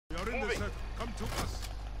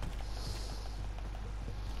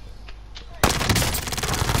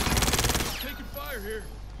Taking fire here.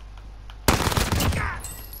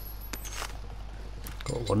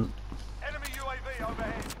 Got one. Enemy UAV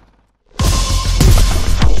overhead.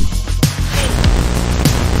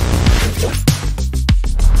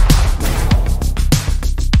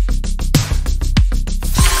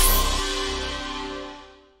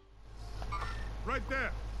 Right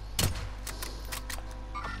there.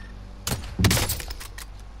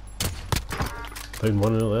 Found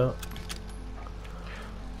one over there.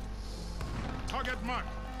 Target marked.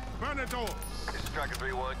 Burn it all. This is Tracker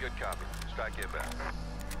 3-1, good copy. Strike inbound.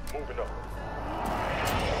 Moving up.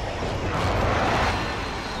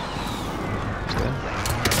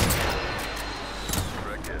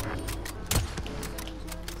 Correct hit.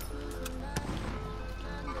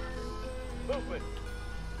 Movement.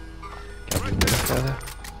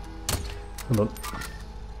 Hold on.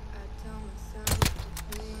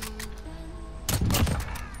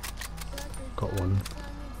 Got one.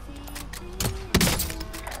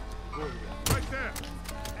 Right there.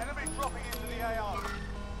 Enemy dropping into the AR.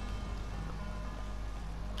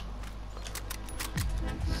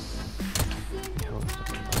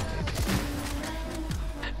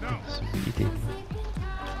 Now.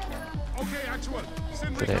 Okay, actual.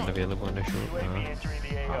 Send me Threat available in the short. UAV entering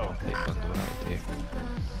the AO. I'll take one to that too.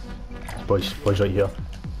 Boys right here.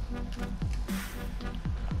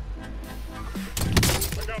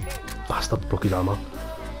 Bastard broke his armour.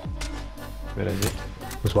 Where is it?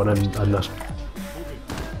 There's one in this.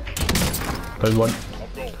 Found one.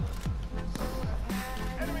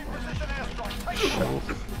 Enemy precision airstrike. Take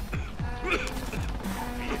it.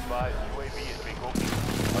 Be advised, UAV is being opened.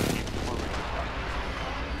 I'll keep you moving.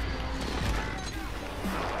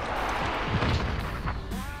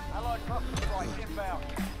 Allied cluster strike inbound.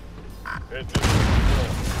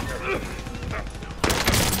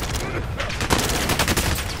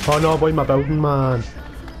 Oh no, boy, my building, man.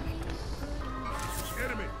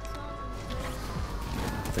 enemy.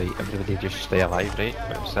 Right, everybody just stay alive, right?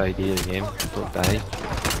 That's the idea of the game. Don't die.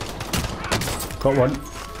 Got one.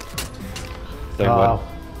 Down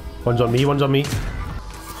One's on me, one's on me.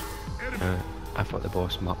 one. I thought the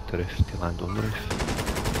boss marked the roof to land on the roof.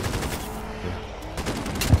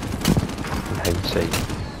 In hindsight.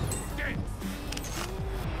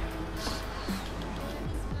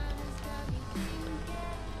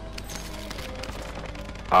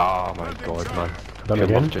 Oh my god, man. Done Good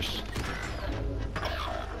again? luck, just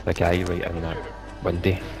the guy right in that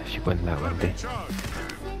window. If you go in that window. Charge.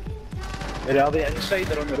 Where are they? Inside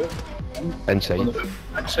or on the roof? Inside. On the roof.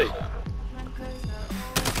 Inside.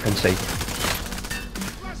 Inside.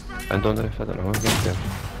 And on the roof, I don't know.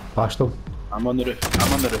 Past them. I'm on the roof.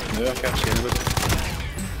 I'm on the roof now. I can't see anybody.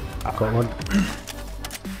 Got one.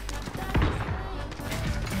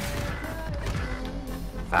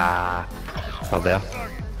 Ah, they're there.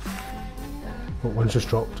 Got one's just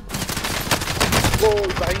dropped. Whoa,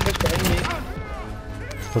 he's behind us, behind me.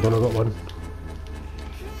 Hold on, I got one.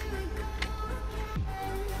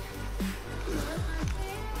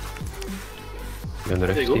 You're on the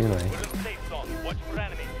roof, There you go. Stephen, aye. Safe zone. Watch for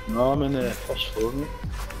enemies. No, I'm in the first floor now.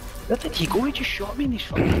 Where did he go? He just shot me in his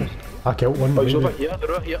fucking... I killed one. Oh, he's over maybe. here.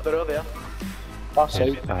 They're all here. They're all there. That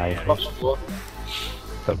side. Aye. First floor.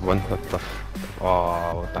 There's one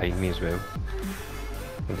oh, behind me as well.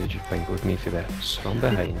 And they just bingoed me for this. From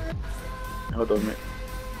behind. Hold on, mate.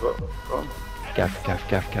 Got him. Gaff.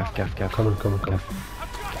 Coming.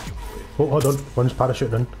 Oh, hold on. One's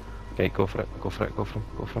parachuting in. Okay, go for it. Go for him.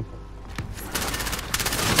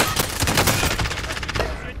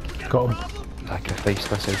 Got him. Sacrifice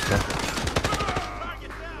this out there.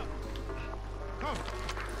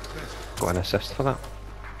 Got an assist for that.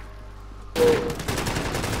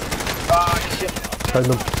 Ah, shit. Found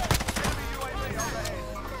him.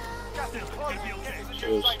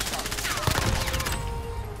 Cheers.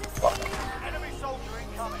 Enemy soldier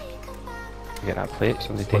incoming. You get that plate,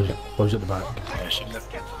 somebody take it. Boys at the back. Yeah,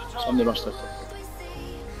 somebody must have...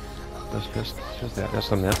 There's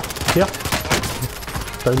some there. Here.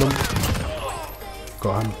 Found him.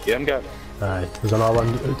 Got him. Get him, Gav. Aye. There's another one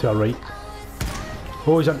out to our right.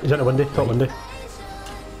 Oh, he's in the window, top window.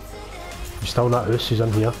 He's still in that house, he's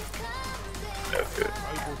in here. Okay.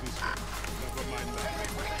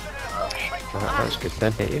 That's good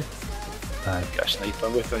then, hit you. Aye. Got a sniper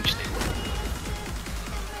with him.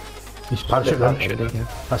 He's parachuting in. Yeah.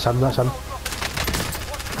 That's him.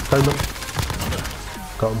 Found him.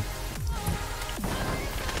 Got him.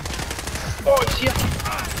 Oh, it's here.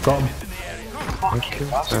 Got him. Okay.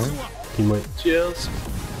 Alright. Teammate. Cheers.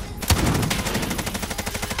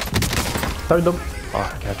 Found him. Oh,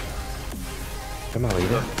 God. Come on,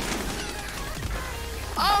 leader.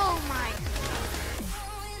 Oh my.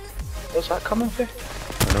 Where's that coming from?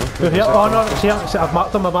 I know. They're here. Oh no, see, I've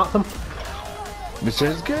marked them, This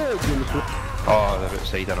is good. Oh, they're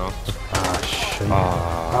outside, I know. Ah, shit.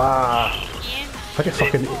 Ah. I get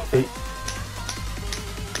fucking...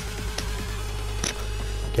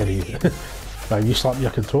 Get easy. Man, you slapped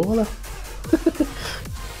your controller there?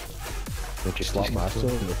 They just slap my ass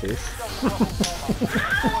in the face.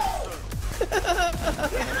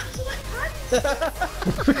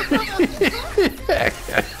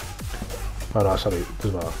 Oh no, sorry,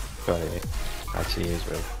 doesn't matter. Sorry. I'd see you as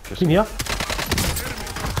well. Just In here.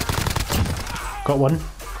 Got one.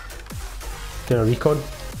 Doing a recon.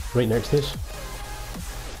 Right next to us.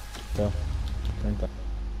 Yeah. Right there.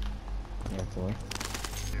 Yeah, boy.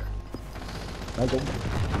 I don't.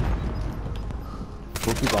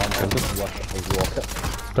 Focus on him. Rocket.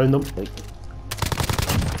 Down them. Like.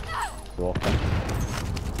 Rocket.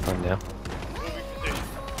 on there.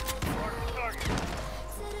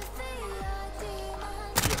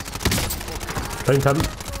 Round him.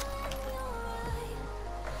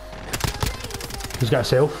 He's got a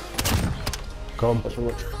self. Got him.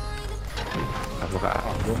 I've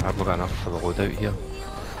not got enough for the loadout here.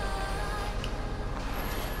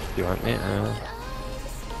 Do you want me?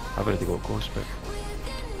 I've already got ghost, but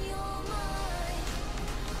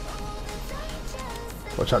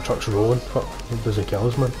Watch that truck's rolling. Fuck, there's a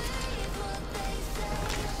kills, man.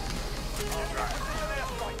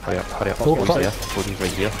 hurry up, Oh, Bodie's fuck. there, Bodie's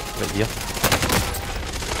right here, right here.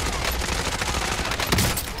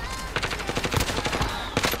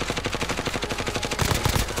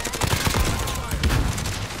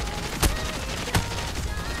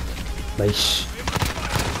 Nice.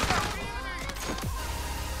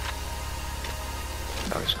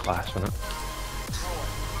 That was class, wasn't it?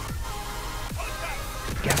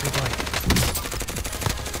 Get everybody.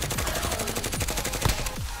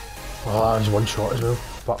 Oh, that was one shot as well.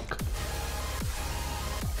 Fuck.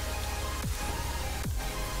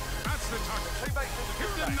 That's the target.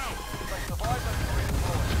 Hit them now.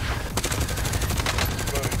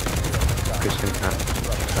 Christian can't.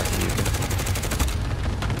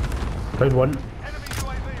 Round one.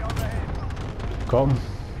 Got him.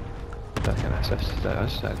 That can assist. Is that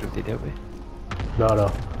us? That's what they dealt with. No,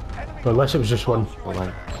 no. Unless it was just one.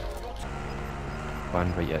 Well,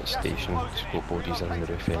 one right at station. Sport Bodie's on the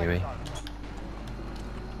roof anyway.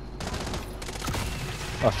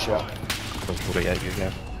 Oh shit. Don't go right at you,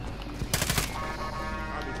 Gav.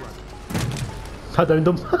 I downed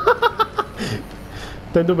him.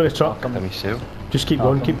 Downed him in his truck. Let me sail. Just keep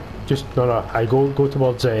going, keep. Just, no, I go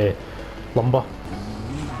towards lumber.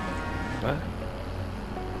 What?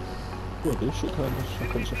 Yeah, do shoot her. I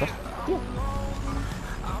couldn't shoot her. Yeah.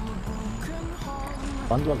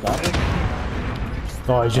 Bundle of garbage.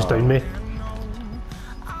 Oh, he's just down me.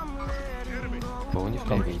 Phone, you've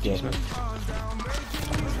got ages, man.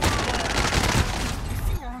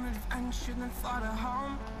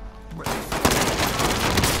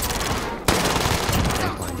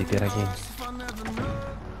 Landed there again.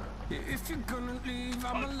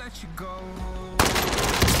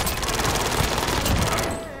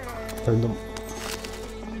 Found him.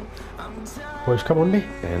 Boys, come on me.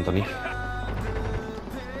 Yeah, underneath.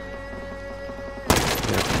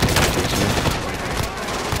 Yeah, chasing me.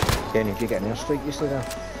 Kenny, did you get an airstrike yesterday?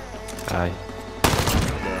 Aye.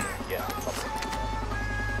 Yeah.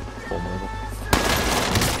 Oh my god.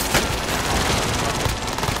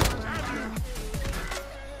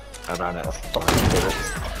 I ran out of fucking bullets.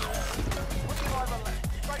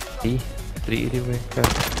 Three anyway.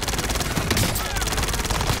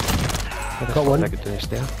 Got one. I could do this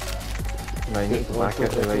there. No, you need to go back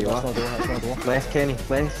out the way you are. Left, Kenny,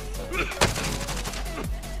 left.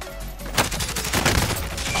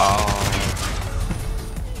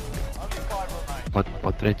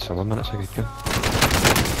 What did some minutes I could kill?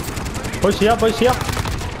 Boys here, boys here.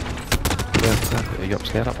 Yeah, are you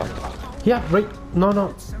upstairs up? Yeah, right. No,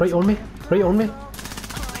 no. Right on me. Right on me.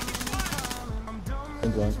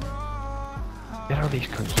 Where are these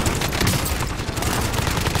cunts?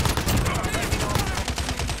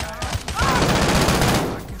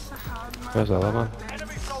 Where's the other one?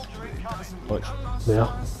 Watch. There.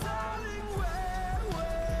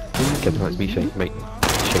 Kid wants me shake, Mike.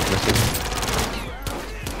 Shake this thing.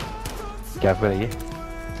 Gav, where are you?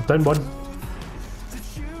 Down one.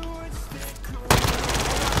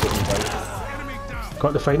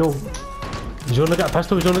 Got the final. He's only got a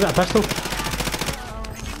pistol, he's only got a pistol.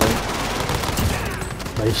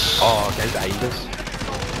 Nice. Oh, guys, behind us.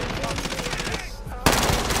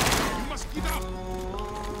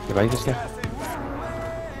 Behind us there.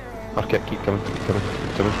 Mark it, keep coming, keep coming,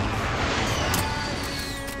 keep coming.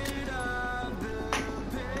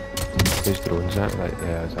 Whose drone's that? Right,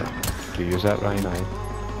 yeah, is that? Do you use that, Ryan? Aye.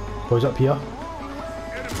 Boys up here.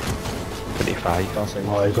 25. Oh,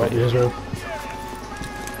 he got me as well.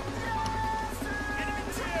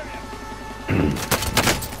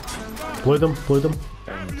 Blew them, blew them.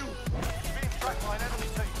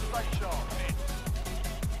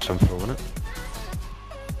 Some throwing it.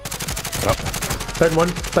 Up. Down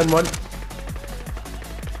one, down one.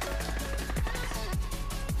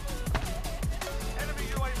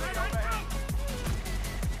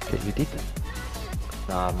 Okay, you did.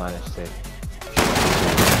 Nah, I managed to.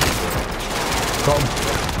 Got him.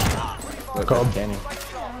 Got him. Kenny.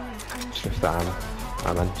 Just that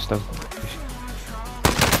I'm in still.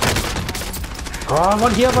 Ah,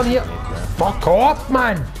 one here, one here. Fuck off,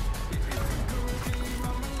 man.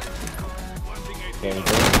 Kenny,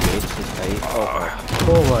 go engage this fight.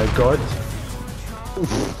 Oh my god.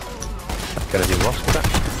 Gonna be lost with it.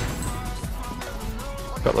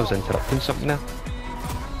 Butler's interrupting something there.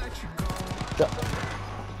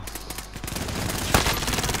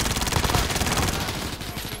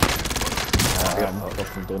 I'm not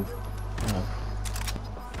looking down.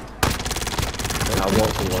 I'll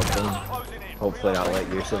walk the Warzone. Hopefully I'll let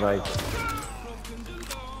you survive.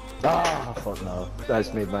 Ah, fuck no.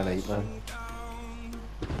 That's made my night, man.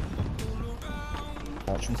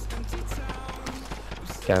 Action.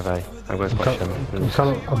 Gavi, I'm going to push him. I'm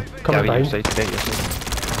coming Gavi, down. your side, get your side.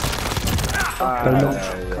 Down them.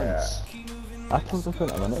 Yeah. I killed him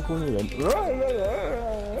a minute ago and he went.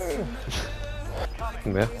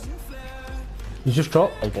 Where? He's just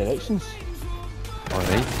dropped. Like directions.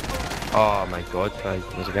 Alright. Oh my god, right,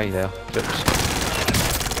 there's a guy there. Oops.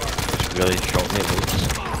 Just really shot me at those.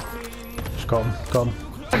 Just got him, got him.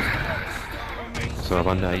 So I'm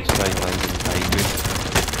on the ice line, landing behind you.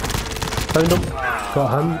 Found him. Got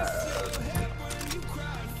him.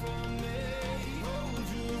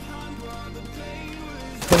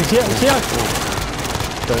 Oh, he's here, he's here.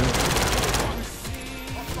 Down.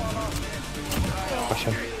 Push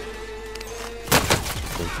him.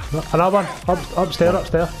 Another one. Upstairs,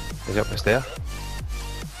 upstairs. Is he up the stair?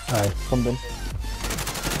 Aye. Come down.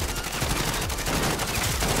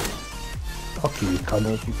 Fuck you,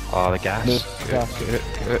 cunt. Oh, the gas. Move, gas. Get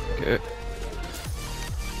it.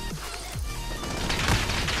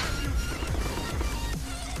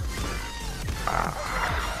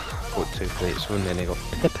 Got 2 plates, one then I got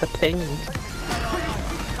ping.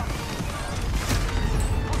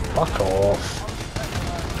 Fuck off.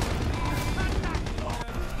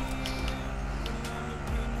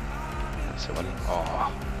 That's the one.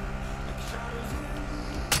 Oh.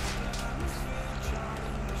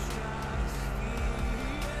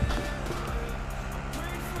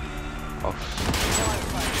 Off.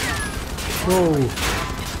 Whoa.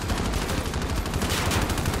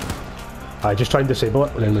 Aye, just try and disable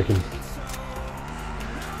it and then we can...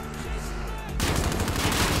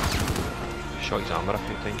 Shot his armour a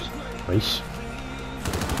few times. Nice.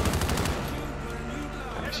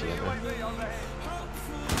 Can't see it now.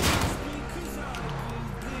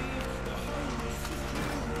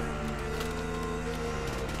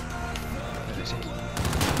 Where is he?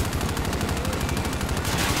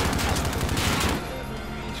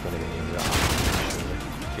 He's gonna get near that armour, surely.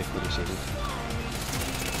 Carefully disabled.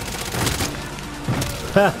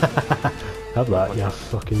 Have that, you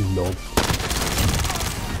fucking knob.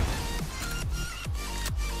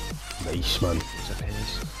 Nice, man. There's a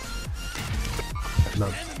pennies. No.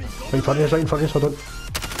 Right in front of us, right in front of us, hold on.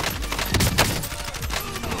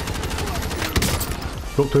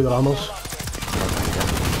 Broke 2 of their armours.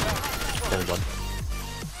 Down one.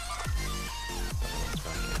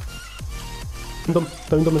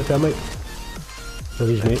 Downed him in the thermite. There's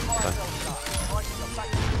his mate.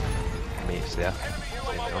 Mate's there.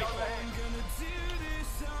 Same enough.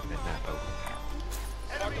 And then that out.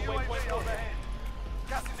 Enemy UAV overhead.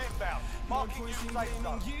 Gas is inbound. Marking new safe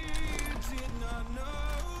zone.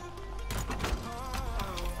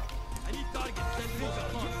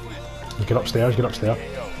 You get upstairs, get upstairs.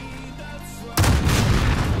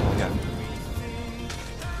 Oh, yeah.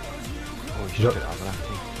 Oh, he's Yep. got armour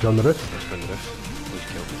after me. You're on the roof. He's on the roof. Oh, he's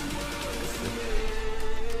killed me.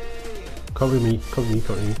 Cover me, cover me,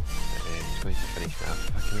 cover me. He's going to finish me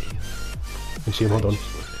off. I can make you. I can see him, hold on. See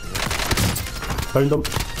Found him. that?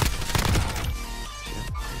 Did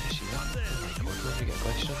you see that? Oh my god, where did you get a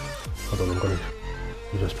question? Hold on, I'm gonna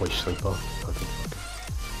use this boy's sniper.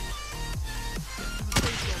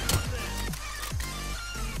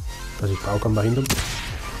 Does his pal come behind him?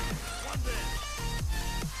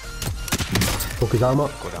 Broke his arm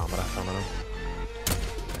up. Got armour off him.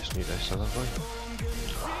 It's Just need this other boy.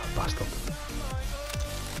 Bastard.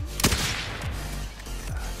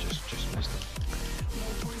 Just missed it.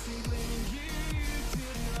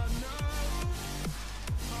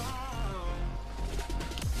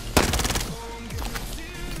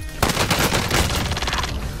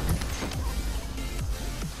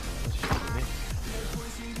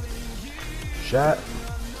 Shit.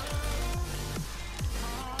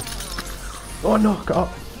 Oh no, got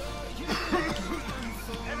up.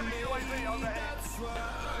 Enemy UAV overhead.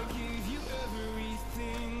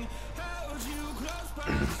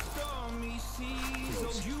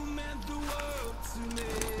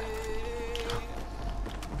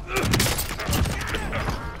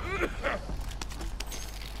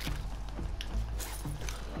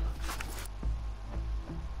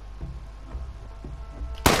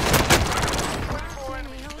 Four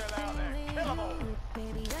enemies still out there. Kill them all.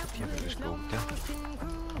 Yeah, but it's gold there.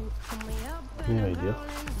 Any idea?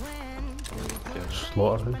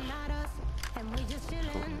 Slaughterhouse.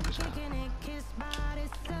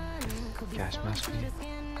 Gas mask.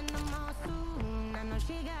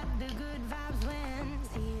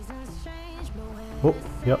 Oh,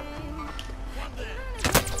 yep.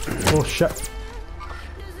 Oh shit.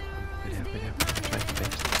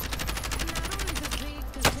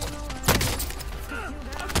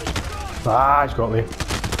 Ah, he's got me.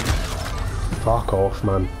 Fuck off,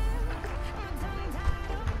 man.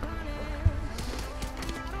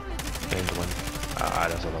 Find one. Ah,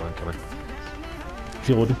 there's another one coming.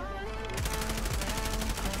 Reloading.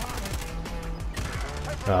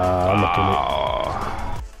 I'm not doing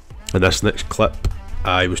it. In this next clip,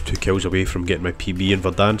 I was 2 kills away from getting my PB in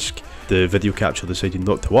Verdansk. The video capture decided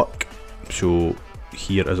not to work, so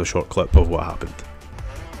here is a short clip of what happened.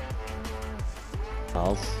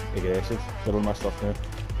 Al's aggressive. They're on my stuff now.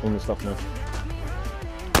 On the stuff now.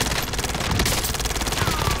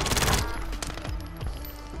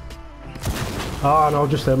 Ah, no,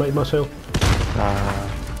 just thermite myself.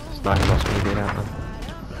 It's not enough to do that, man.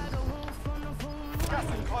 Gas is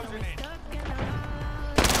closing in.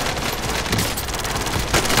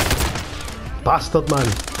 Bastard, man.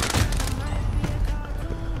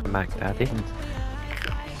 Mac Daddy.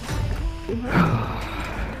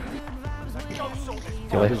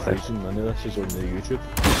 I was watching none of this is on the YouTube.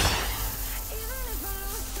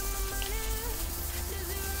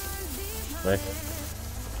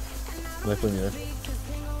 Left on you there.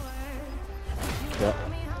 Yeah.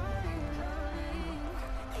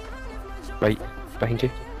 Right, behind you.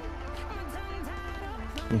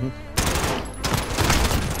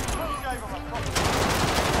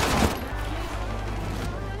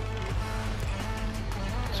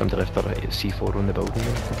 Somebody left a C4 on the building.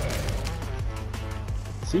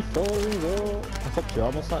 C4 though. I took 2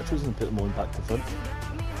 armor statues and put them on back to front.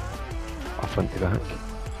 Or front to back.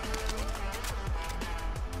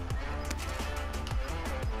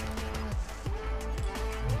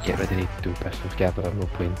 Get rid of the 2 pistols, Gabba, I'm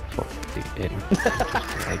not playing for the end.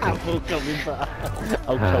 I'll come in for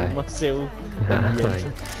I'll kill myself.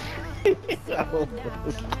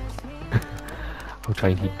 I'll try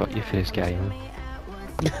and headbutt you for this guy.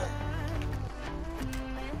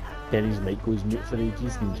 Kenny's mic goes mute for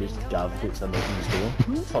ages and just Gav puts a note in the store.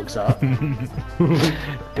 Fuck's that?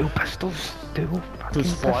 2 pistols, 2 fucking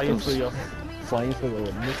Just flying pistols. through your flying through the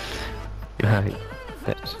window. Right,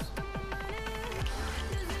 that's...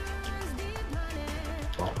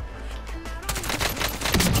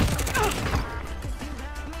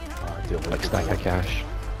 Like stack of cash.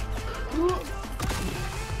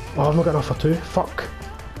 Oh, I've not got enough for 2. Fuck.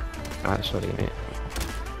 Ah, sorry mate.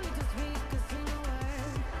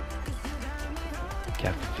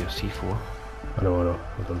 Careful for your C4. I know.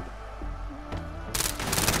 Hold on.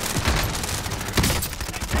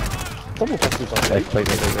 Double pistols are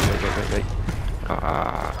Right.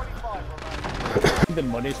 Ah. the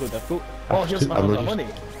money's so difficult. Oh, here's my other money.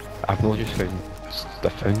 I've not just found... I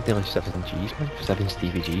found nearly 7 G's, man. 7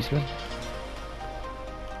 Stevie G's, man.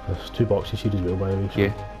 There's 2 boxes here as well, by the way. So.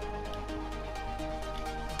 Yeah.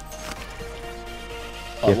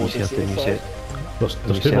 Yeah, you see after you said. There's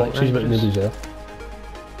You 2 sell it, boxes, but man? nobody's there.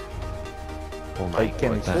 Oh my Like,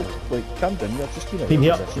 Kenny, god, stop. Like, calm down, you're just keeping Team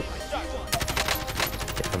here. position.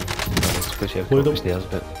 It's because you have to Load go them. upstairs,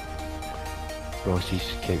 but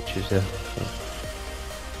Rossi's couch is there. So.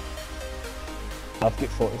 I've got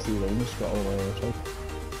 43 rounds, got all the way outside.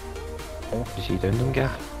 Is he down them, guy?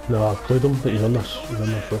 No, I've played him, but he's on this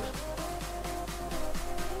roof.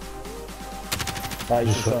 That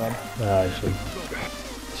is just on. Ah, he's fine.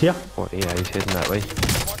 Here, What, yeah, he's heading that way.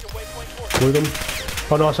 played him.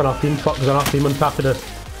 Oh no, it's an R team. Fuck, there's an R team on top of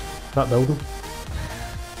that building.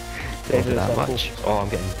 Not that much. Oh, I'm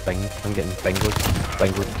getting bingoed.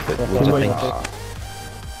 Loads of things.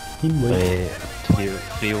 Team win.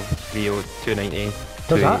 290.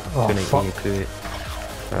 Does that? Oh, 290, fuck.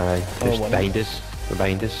 just one. behind us. They're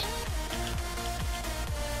behind us.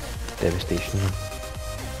 Devastation.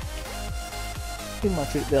 Team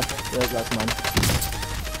match right there. That's man.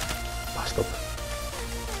 Bastard.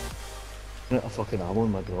 I fucking ammo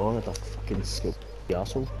in my GRAU, I'd have fucking scope the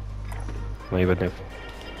arsehole. No, you wouldn't have.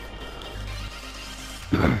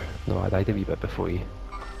 No, I died a wee bit before you.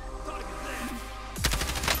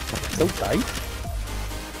 Still died?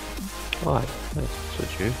 Oh, aye. That's so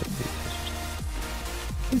true.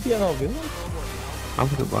 Who's the other one?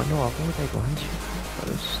 I've got one. No, I've only died once.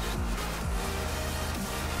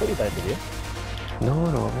 What you died today? No,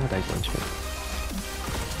 I've only died once. Mate.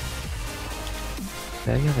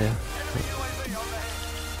 There, you're there.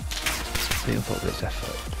 They all thought as if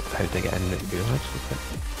how to get in the gulag so quick.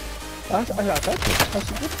 I did.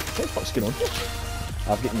 That's good. What's going on here?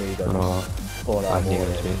 I've got no guns. No, Or I've ammo. no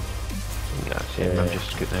guns, mate. Nah, same, I'm just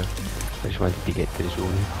scooting out. I just wanted to get to the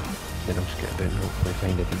zone, then I'll scoot about and hopefully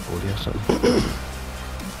find a deep body or something.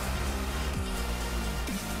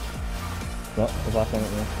 No, go back on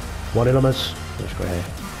it now. One of them is. Let's go ahead.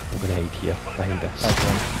 I'm gonna hide here, behind this. That's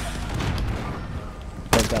one.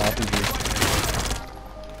 Take that RPG.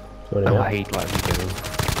 Sorry, I'll yeah. hide like we do.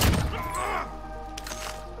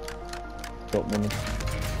 Drop money.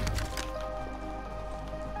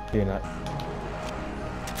 Doing that.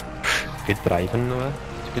 Good driving though, eh?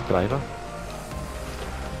 It's a good driver.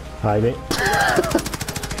 Hi, mate.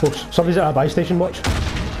 Oh, somebody's at a buy station, watch.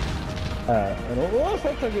 I know. Oh,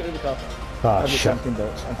 fuck, I get out of the car. Ah, I've got shit. 17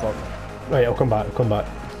 bullets, I'm fucked. Right, I'll come back.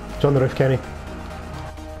 It's on the roof, Kenny.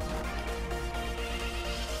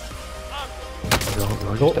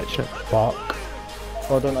 We're Oh. just ditching it. Fuck.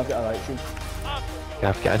 Hold on, I've got a right shoot.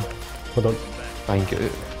 Gav, get in. Hold on. Ryan, get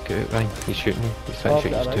out, Ryan. He's shooting me. He's trying to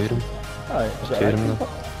shoot, there's two of them. Aye, is There's it two a of them right though. shoot?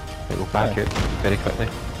 Right, we'll back Aye. out very quickly.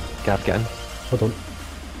 Gav, get in. Hold on.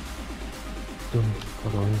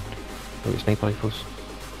 Hold on. Look at sniper rifles.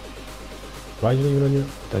 Why is he even on you?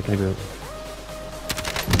 They're gonna be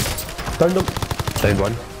Down them. down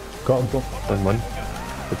one. Got him. Down one.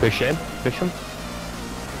 We push him. Push him.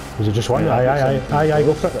 Was it just one? Yeah, Aye,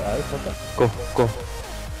 go for it. Aye, fuck it. Go.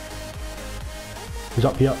 He's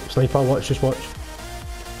up here. Sniper, just watch.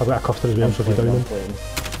 I've got a custer as well, so if you down him.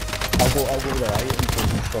 I'll go to the right and take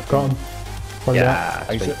some stuff. Got him. One there. Yeah,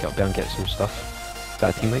 Ice right, it. get up there and get some stuff. Is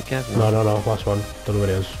that a teammate, Gav? No, last one. Don't know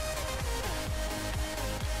where he is.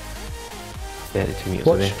 32 metres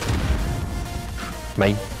Watch. away.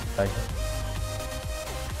 Mine. Aye.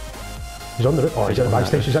 He's on the roof. Oh, he's at the buy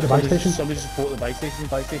station. He's at the buy station. Somebody support the buy station. The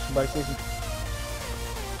buy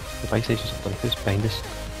station's up like this, behind us.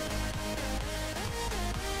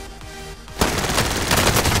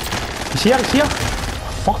 He's here.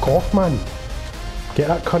 Fuck off, man. Get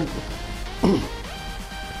that cunt.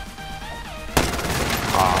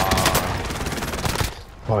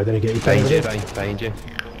 Oh, I didn't get you. Behind you.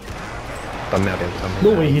 Done me a bit.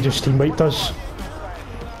 No way, he just team wiped us.